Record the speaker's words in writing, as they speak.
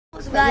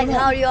So guys,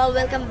 how are you all?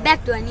 Welcome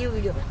back to a new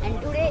video.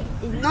 And today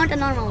is not a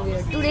normal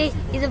video. Today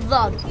is a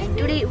vlog. And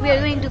today we are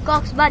going to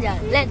Bazar.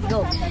 Let's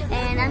go.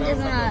 And I'm just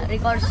gonna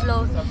record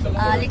slow,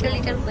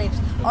 little clips.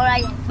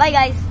 Alright, bye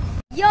guys.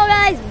 Yo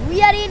guys,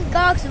 we are in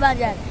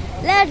Bazar.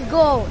 Let's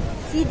go.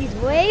 See these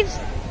waves?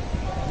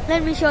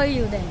 Let me show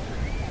you them.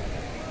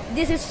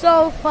 This is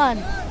so fun.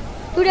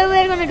 Today we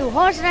are gonna do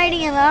horse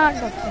riding and a lot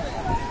of stuff.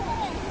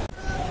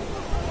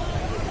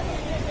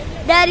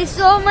 There is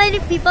so many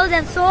people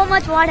and so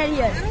much water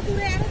here.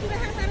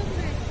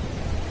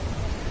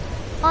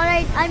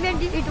 Alright, I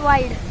made it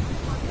wide.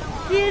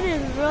 See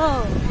this,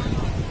 bro.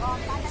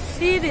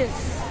 See this.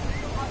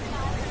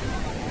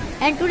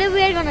 And today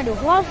we are gonna do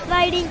horse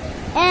riding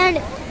and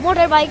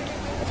water bike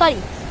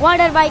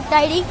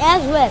riding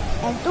as well.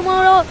 And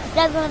tomorrow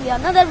there's gonna be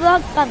another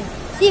vlog coming.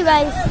 See you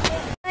guys.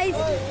 Guys,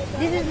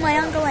 this is my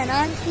uncle and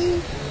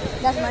auntie.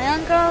 That's my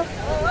uncle.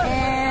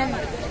 And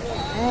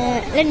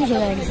let me show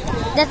you guys.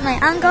 That's my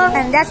uncle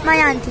and that's my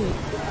auntie.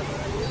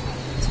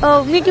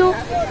 So meet you.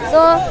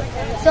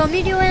 So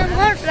meet you when I'm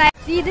horse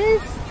riding. See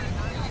this?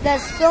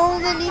 There's so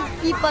many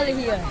people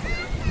here.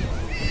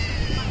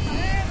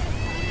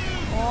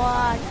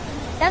 What?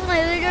 That's my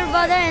little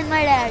brother and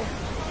my dad.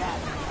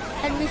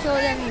 Let me show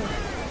them you.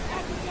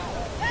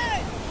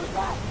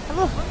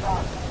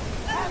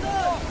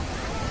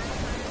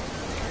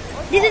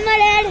 This is my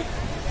dad.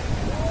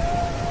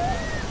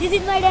 This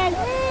is my dad.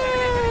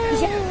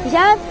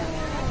 Ishab.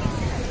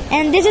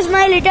 And this is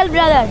my little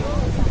brother.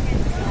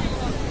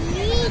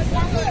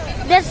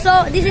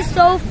 This is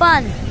so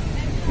fun.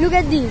 Look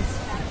at this.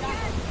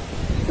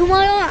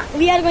 Tomorrow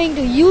we are going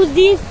to use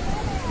this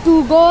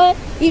to go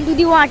into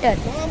the water.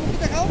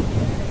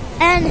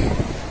 And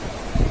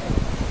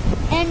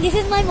this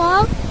is my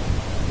mom.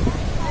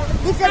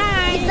 It's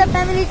a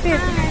family trip.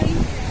 Hi.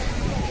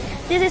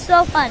 This is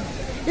so fun.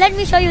 Let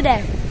me show you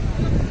there.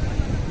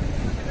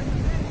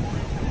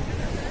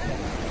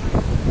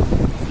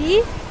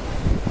 See?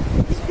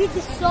 This beach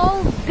is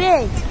so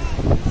big.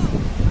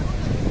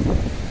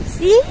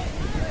 See?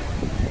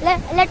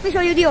 Let me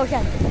show you the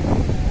ocean.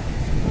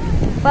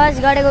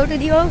 First, gotta go to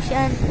the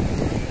ocean.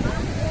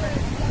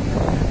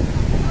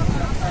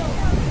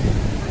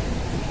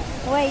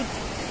 Wait.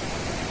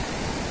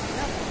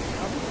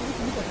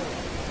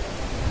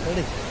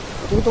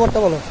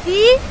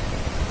 See?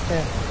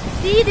 Yeah.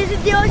 See, this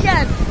is the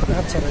ocean.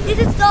 This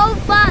is so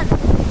fun.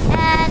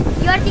 And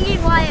you are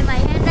thinking, why am I?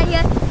 And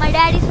here, my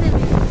dad is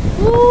swimming.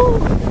 Woo!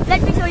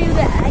 Let me show you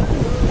that.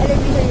 Let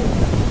me show you.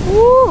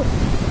 Woo!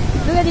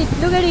 Look at it,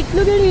 look at it,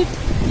 look at it.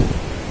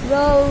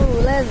 Go,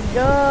 let's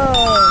go.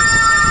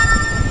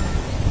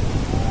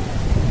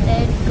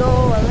 Let's go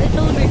a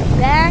little bit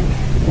back.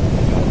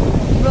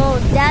 Bro,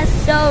 that's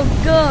so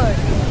good.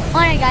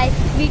 Alright guys,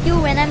 meet you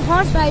when I'm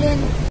horse riding.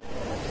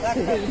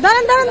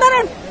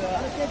 Daran.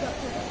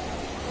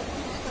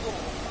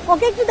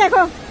 Okay, একটু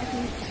দেখো.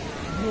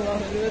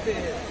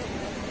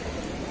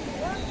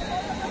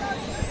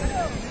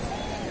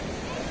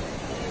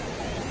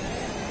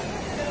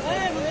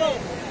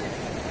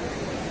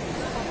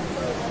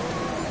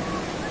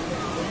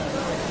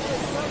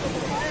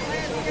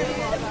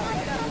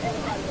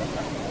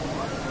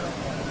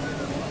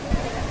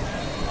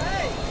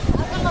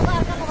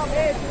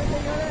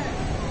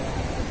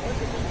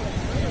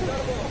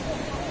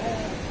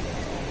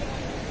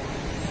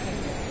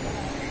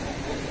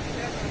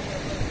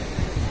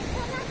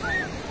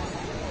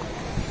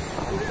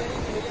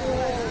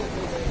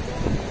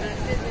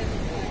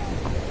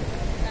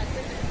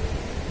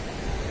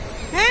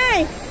 Hey!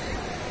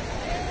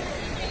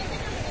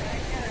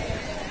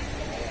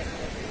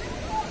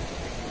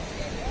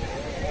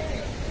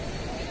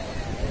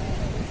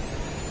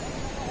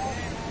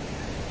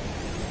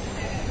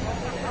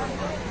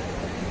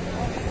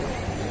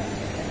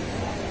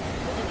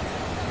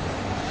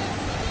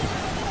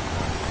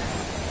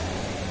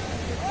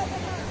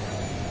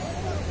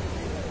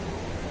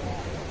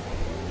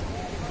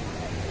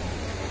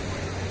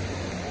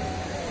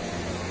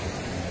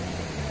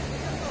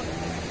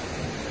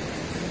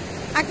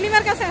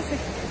 আকলিমার কাছে আছে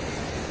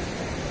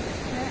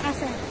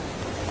আছে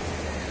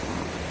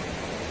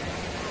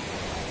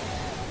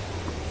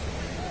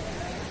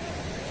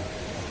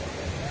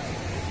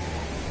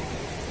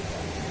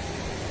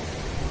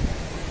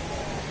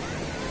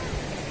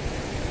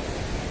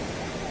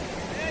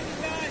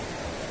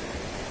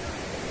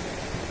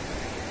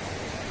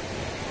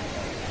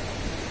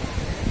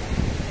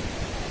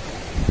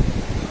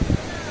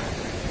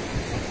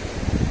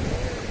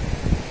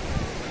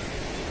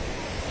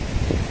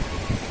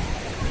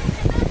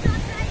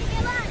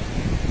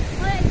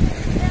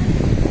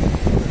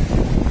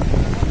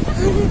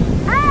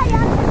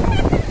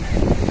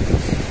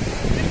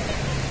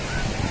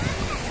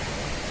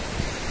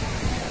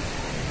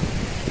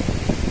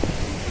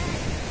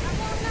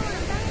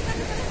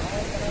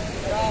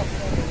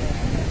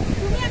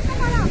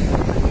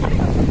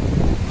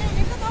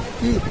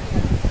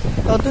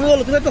তুমি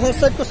বলো, তুমি একটা horse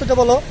ride করছো, এটা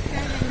বলো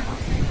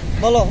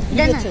বলো।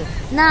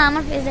 না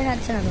আমার পেজ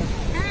দেখাচ্ছে না তো।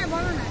 হ্যাঁ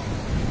বলো না।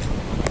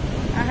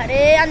 আরে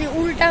আমি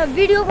উল্টা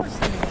ভিডিও করছি।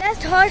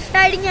 best horse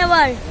riding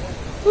ever.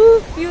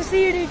 Woo, you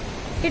see it.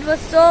 It was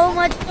so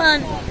much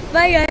fun.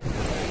 Bye guys.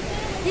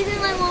 This is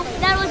my mom.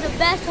 That was the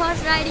best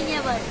horse riding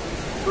ever.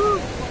 Woo.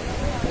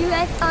 You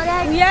guys saw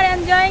that? We are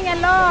enjoying a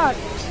lot.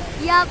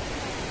 Yup.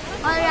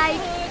 Alright.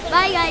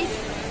 Bye guys.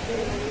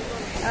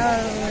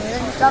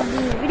 Let me stop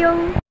the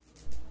video.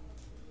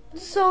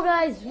 So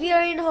guys, we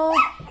are in home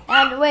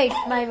and wait,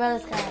 my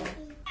brother's coming.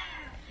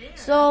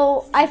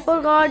 So I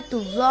forgot to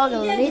vlog a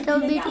little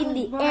bit in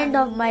the end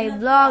of my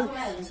vlog,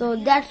 so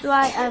that's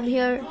why I'm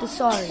here to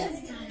sorry.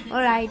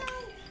 Alright,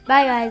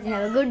 bye guys,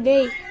 have a good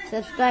day,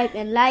 subscribe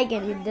and like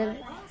and hit the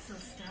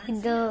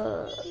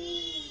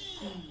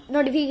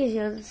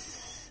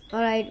notifications.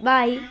 Alright,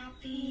 bye.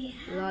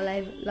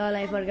 Lol,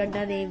 I forgot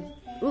the name.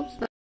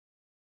 Oops.